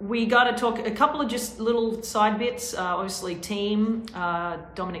 We got to talk a couple of just little side bits. Obviously,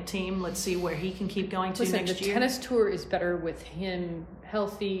 Dominic Thiem. Let's see where he can keep going to next year. The tennis tour is better with him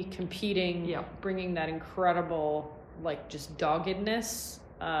healthy, competing, bringing that incredible just doggedness.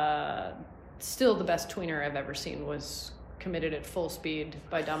 Still, the best tweener I've ever seen was committed at full speed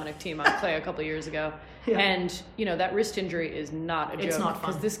by Dominic Thiem on clay a couple of years ago. Yeah. And, that wrist injury is not a joke. It's not fun.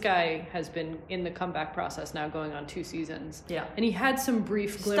 Because this guy has been in the comeback process now going on 2 seasons. Yeah. And he had some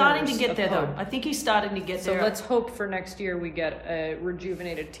brief glimmers. Starting to get there, though. I think he's starting to get there. So let's hope for next year we get a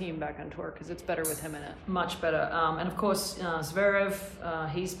rejuvenated team back on tour, because it's better with him in it. Much better. And, of course, Zverev,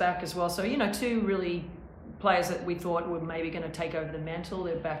 he's back as well. So, 2 really players that we thought were maybe going to take over the mantle.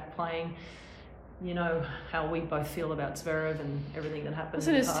 They're back playing. You know how we both feel about Zverev and everything that happened.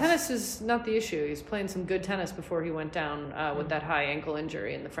 Listen, his tennis is not the issue. He's playing some good tennis before he went down with that high ankle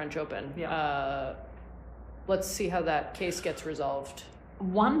injury in the French Open. Yeah. Let's see how that case gets resolved.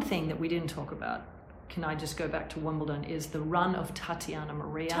 One thing that we didn't talk about, can I just go back to Wimbledon, is the run of Tatiana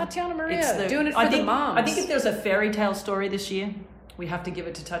Maria. Doing it for the moms. I think if there's a fairy tale story this year, we have to give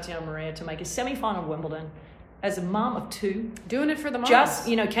it to Tatiana Maria to make a semi-final of Wimbledon. As a mom of 2. Doing it for the moms. Just,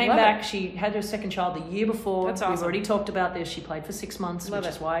 came back. She had her second child the year before. That's awesome. We've already talked about this. She played for 6 months, which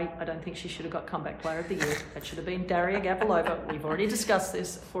is why I don't think she should have got comeback player of the year. That should have been Daria Gavrilova. We've already discussed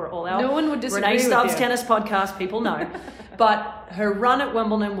this for all our no one would disagree Renee with Stubbs you. tennis podcast. People know. But her run at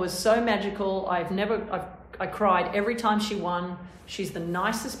Wimbledon was so magical. I cried every time she won. She's the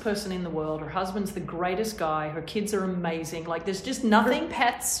nicest person in the world. Her husband's the greatest guy. Her kids are amazing. There's just nothing. Her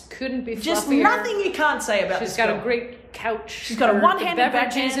pets couldn't be fluffier. Just nothing you can't say about this She's got girl. a great couch. She's got a one-handed The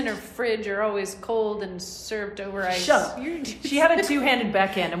beverages backhand. in her fridge are always cold and served over ice. Shut up. She had a 2-handed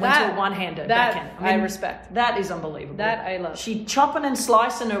backhand and went to a one-handed backhand. I respect. That is unbelievable. That I love. She chopping and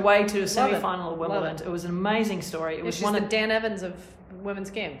slicing her way to a semi-final of Wimbledon. It was an amazing story. It was she's the Dan Evans of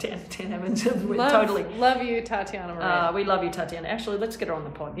women's game. Dan Evans. Totally. Love you, Tatiana Maria. We love you, Tatiana. Actually, let's get her on the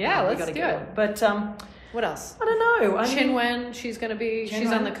pod. Yeah, let's do it. But what else? I don't know. Chin Wen, she's going to be.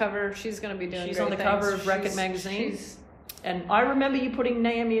 She's on the cover. She's going to be doing. She's great on the things. cover of Racket magazine. And I remember you putting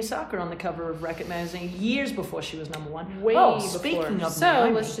Naomi Osaka on the cover of Racket magazine years before she was #1. Way before. Speaking of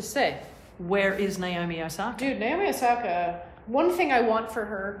Naomi, let's just say, where is Naomi Osaka? Dude, Naomi Osaka. One thing I want for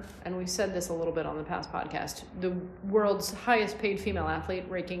her, and we've said this a little bit on the past podcast, the world's highest paid female athlete,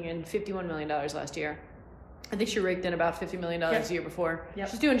 raking in $51 million last year. I think she raked in about $50 million the year before. Yep.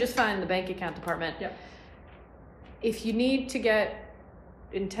 She's doing just fine in the bank account department. Yep. if you need to get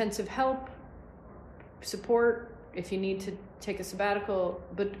intensive help, support, if you need to take a sabbatical,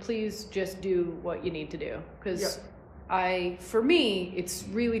 but please just do what you need to do. Because for me, it's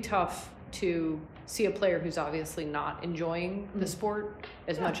really tough to see a player who's obviously not enjoying the sport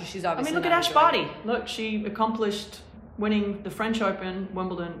as much as she's obviously look at not Ash enjoying Barty. Look, she accomplished winning the French Open,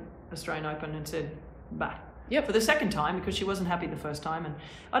 Wimbledon, Australian Open, and said bye. Yep. For the second time, because she wasn't happy the first time. And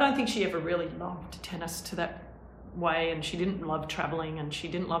I don't think she ever really loved tennis to that way, and she didn't love traveling, and she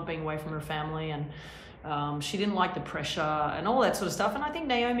didn't love being away from her family, and she didn't like the pressure and all that sort of stuff. And I think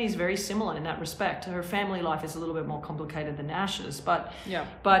Naomi is very similar in that respect. Her family life is a little bit more complicated than Ash's, but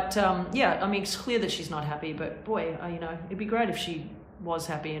I mean, it's clear that she's not happy, but boy, it'd be great if she was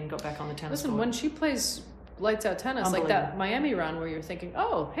happy and got back on the tennis court. When she plays lights out tennis, like that Miami run where you're thinking,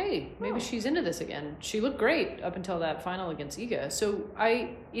 oh, hey, maybe she's into this again. She looked great up until that final against Iga. So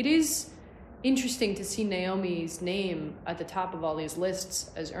it is interesting to see Naomi's name at the top of all these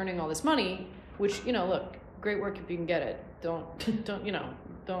lists as earning all this money, which, look, great work if you can get it. Don't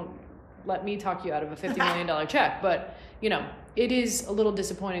let me talk you out of a $50 million check. But, it is a little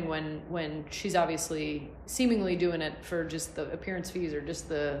disappointing when she's obviously seemingly doing it for just the appearance fees or just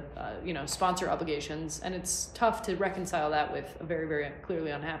the, sponsor obligations. And it's tough to reconcile that with a very, very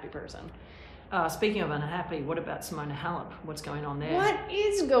clearly unhappy person. Speaking of unhappy, what about Simona Halep? What's going on there? What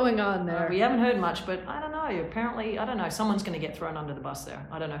is going on there? We haven't heard much, but I don't know. Apparently, I don't know. Someone's going to get thrown under the bus there.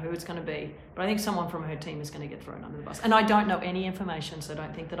 I don't know who it's going to be, but I think someone from her team is going to get thrown under the bus. And I don't know any information, so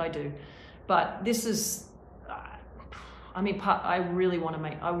don't think that I do. But this is, I really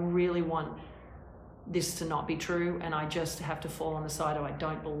want this to not be true, and I just have to fall on the side of I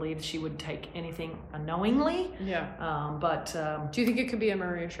don't believe she would take anything unknowingly. Yeah. But do you think it could be a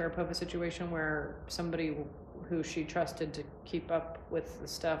Maria Sharapova situation where somebody who she trusted to keep up with the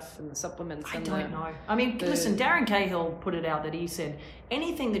stuff and the supplements? I don't know. I mean, listen, Darren Cahill put it out that he said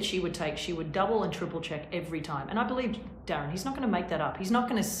anything that she would take, she would double and triple check every time. And I believe Darren. He's not going to make that up. He's not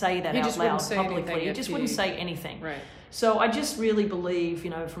going to say that out loud publicly. He just wouldn't say anything. Right. So I just really believe,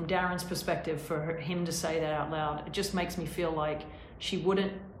 from Darren's perspective, for him to say that out loud, it just makes me feel like she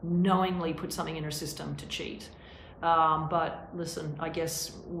wouldn't knowingly put something in her system to cheat. But listen, I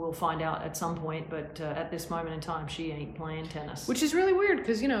guess we'll find out at some point. But at this moment in time, she ain't playing tennis. Which is really weird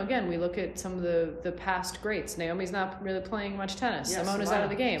because, again, we look at some of the past greats. Naomi's not really playing much tennis. Yeah, Simona's out of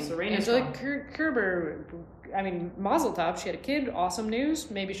the game. Angelique Kerber, Mazel tov. She had a kid. Awesome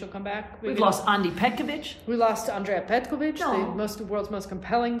news. Maybe she'll come back. We've lost Andi Petkovic. We lost Andrea Petkovic, the world's most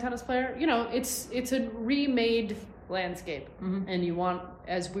compelling tennis player. It's a remade landscape, and you want,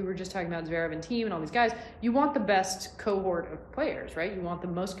 as we were just talking about Zverev and team and all these guys, you want the best cohort of players, right? You want the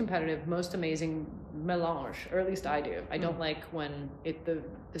most competitive, most amazing melange, or at least I do. I don't like when the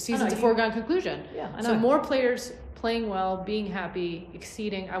season's a foregone conclusion. Yeah, I know. So more players playing well, being happy,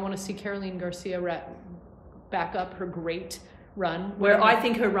 exceeding. I want to see Caroline Garcia back up her great run. Where I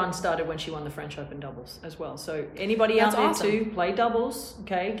think her run started when she won the French Open doubles as well. So anybody out there too, play doubles,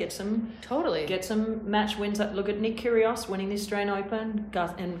 okay? Get some match wins. Look at Nick Kyrgios winning the Australian Open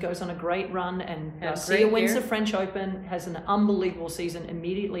and goes on a great run, and Garcia wins the French Open, has an unbelievable season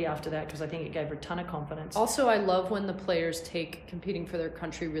immediately after that because I think it gave her a ton of confidence. Also, I love when the players take competing for their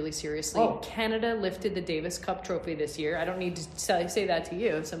country really seriously. Canada lifted the Davis Cup trophy this year. I don't need to say that to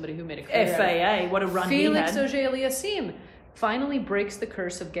you, somebody who made a career. FAA, what a run he had. Felix Auger-Aliassime finally breaks the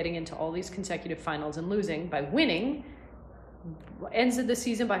curse of getting into all these consecutive finals and losing by winning. Ends the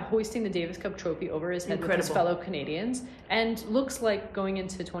season by hoisting the Davis Cup trophy over his head with his fellow Canadians, and looks like going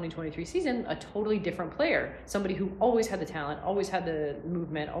into the 2023 season a totally different player. Somebody who always had the talent, always had the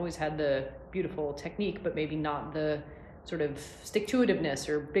movement, always had the beautiful technique, but maybe not the sort of stick-to-itiveness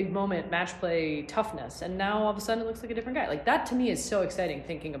or big moment match play toughness. And now all of a sudden it looks like a different guy. Like, that to me is so exciting,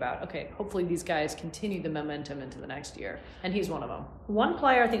 thinking about, okay, hopefully these guys continue the momentum into the next year. And he's one of them. One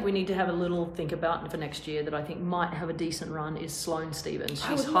player I think we need to have a little think about for next year that I think might have a decent run is Sloane Stephens.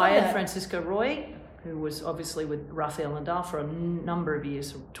 She's hired Francisco Roy, who was obviously with Rafael Nadal for a number of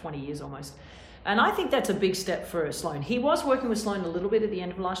years, 20 years almost. And I think that's a big step for Sloane. He was working with Sloane a little bit at the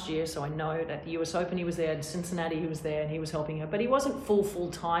end of last year, so I know that at the US Open he was there, at Cincinnati he was there, and he was helping her. But he wasn't full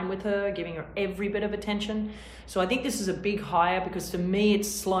time with her, giving her every bit of attention. So I think this is a big hire because to me it's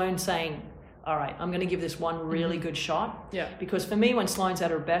Sloane saying, all right, I'm going to give this one really good shot. Yeah. Because for me, when Sloane's at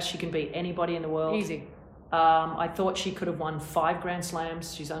her best, she can beat anybody in the world. Easy. I thought she could have won 5 Grand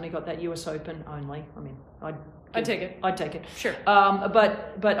Slams. She's only got that US Open only. I mean, I'd take it. I'd take it. Sure.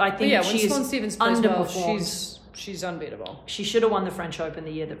 But I think when Sloane Stephens plays underperformed. Well, she's unbeatable. She should have won the French Open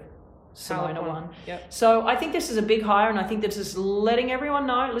the year that Simona Halep won. Yep. So I think this is a big hire, and I think this is letting everyone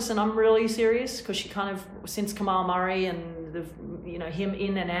know, listen, I'm really serious, because she kind of, since Kamal Murray and him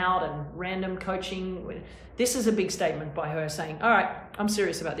in and out and random coaching, this is a big statement by her saying, all right, I'm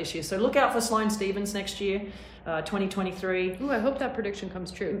serious about this year. So look out for Sloane Stephens next year, 2023. Ooh, I hope that prediction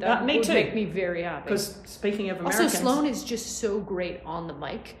comes true. That me would too. make me very happy. Because speaking of Americans, also, Sloane is just so great on the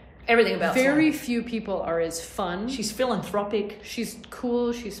mic. Everything about Very Sloane. few people are as fun. She's philanthropic. She's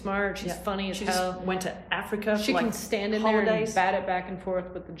cool. She's smart. She's funny as she hell. Just went to Africa. She for can like stand in holidays. there and bat it back and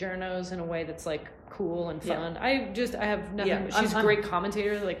forth with the journos in a way that's like cool and fun. I have nothing. Yeah, She's a great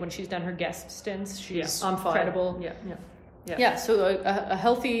commentator. Like when she's done her guest stints, she's incredible. Yeah. So a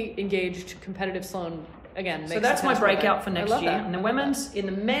healthy, engaged, competitive Sloane again. So that's my breakout for next year. That. And in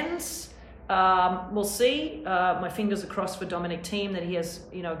the men's. We'll see. My fingers are crossed for Dominic Thiem that he has,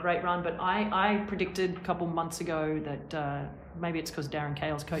 a great run. But I predicted a couple months ago that maybe it's because Darren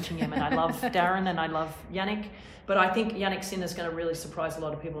Cale's coaching him, and I love Darren and I love Yannick. But I think Yannick Sinner's going to really surprise a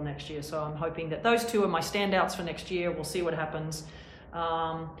lot of people next year. So I'm hoping that those two are my standouts for next year. We'll see what happens.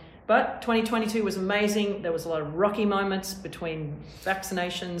 But 2022 was amazing. There was a lot of rocky moments between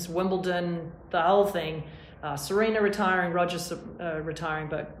vaccinations, Wimbledon, the whole thing. Serena retiring, Roger retiring,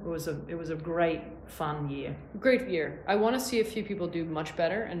 but it was a great, fun year. Great year. I want to see a few people do much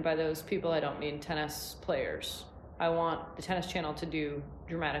better, and by those people, I don't mean tennis players. I want the Tennis Channel to do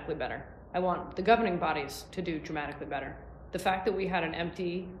dramatically better. I want the governing bodies to do dramatically better. The fact that we had an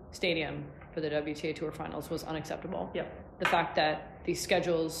empty stadium for the WTA Tour Finals was unacceptable. Yep. The fact that the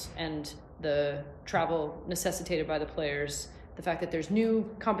schedules and the travel necessitated by the players, the fact that there's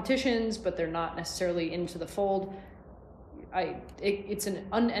new competitions, but they're not necessarily into the fold. It's an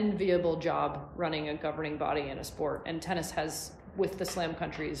unenviable job running a governing body in a sport, and tennis has, with the slam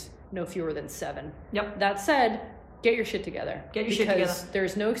countries, no fewer than 7. Yep. That said, get your shit together. Because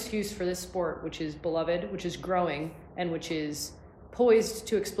there's no excuse for this sport, which is beloved, which is growing, and which is poised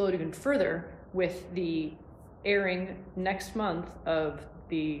to explode even further with the airing next month of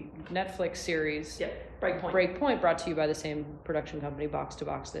the Netflix series. Breakpoint, brought to you by the same production company, Box to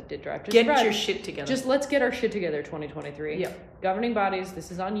Box, that did Drive to Get Surprise. your shit together. Just let's get our shit together, 2023. Yep. Governing bodies,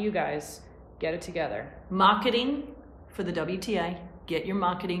 this is on you guys. Get it together. Marketing for the WTA. Get your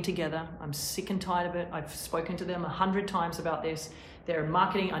marketing together. I'm sick and tired of it. I've spoken to them 100 times about this. Their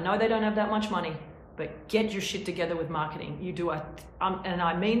marketing, I know they don't have that much money, but get your shit together with marketing. You do and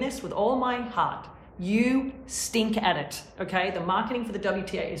I mean this with all my heart. You stink at it, okay? The marketing for the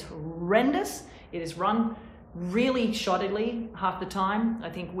WTA is horrendous. It is run really shoddily half the time. I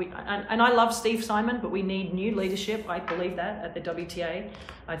think and I love Steve Simon, but we need new leadership. I believe that at the WTA.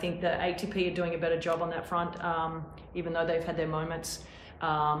 I think the ATP are doing a better job on that front, even though they've had their moments.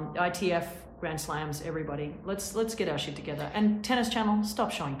 ITF, Grand Slams, everybody. Let's get our shit together. And Tennis Channel,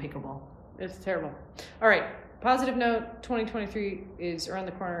 stop showing pickleball. It's terrible. All right. Positive note, 2023 is around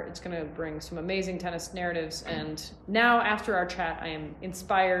the corner. It's going to bring some amazing tennis narratives. And now, after our chat, I am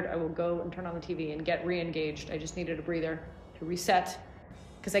inspired. I will go and turn on the TV and get re-engaged. I just needed a breather to reset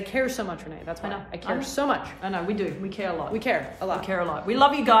because I care so much, Renee. That's why I care so much. I know, we do. We care a lot. We care a lot. We care a lot. We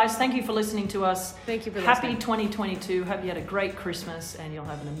love you guys. Thank you for listening to us. Thank you for listening. listening. Happy 2022. Hope you had a great Christmas and you'll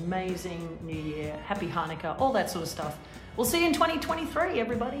have an amazing New Year. Happy Hanukkah, all that sort of stuff. We'll see you in 2023,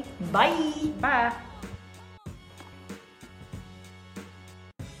 everybody. Bye. Bye.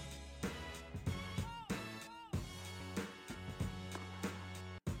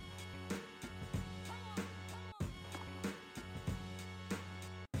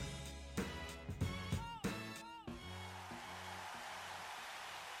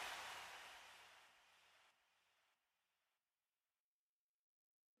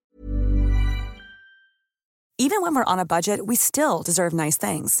 Even when we're on a budget, we still deserve nice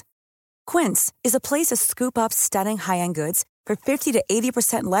things. Quince is a place to scoop up stunning high-end goods for 50 to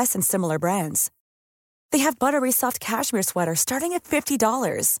 80% less than similar brands. They have buttery soft cashmere sweaters starting at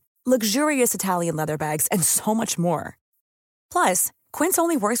 $50, luxurious Italian leather bags, and so much more. Plus, Quince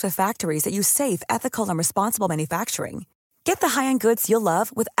only works with factories that use safe, ethical, and responsible manufacturing. Get the high-end goods you'll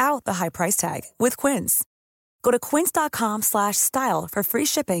love without the high price tag with Quince. Go to quince.com/style for free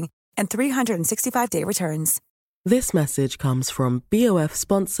shipping and 365-day returns. This message comes from BOF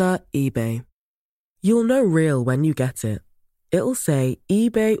sponsor eBay. You'll know real when you get it. It'll say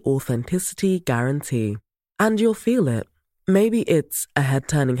eBay Authenticity Guarantee. And you'll feel it. Maybe it's a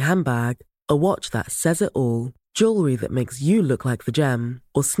head-turning handbag, a watch that says it all, jewelry that makes you look like the gem,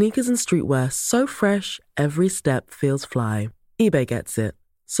 or sneakers and streetwear so fresh every step feels fly. eBay gets it.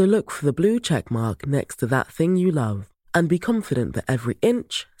 So look for the blue check mark next to that thing you love. And be confident that every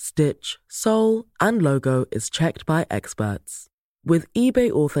inch, stitch, sole, and logo is checked by experts. With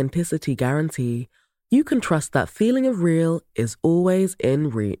eBay Authenticity Guarantee, you can trust that feeling of real is always in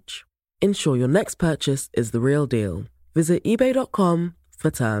reach. Ensure your next purchase is the real deal. Visit eBay.com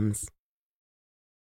for terms.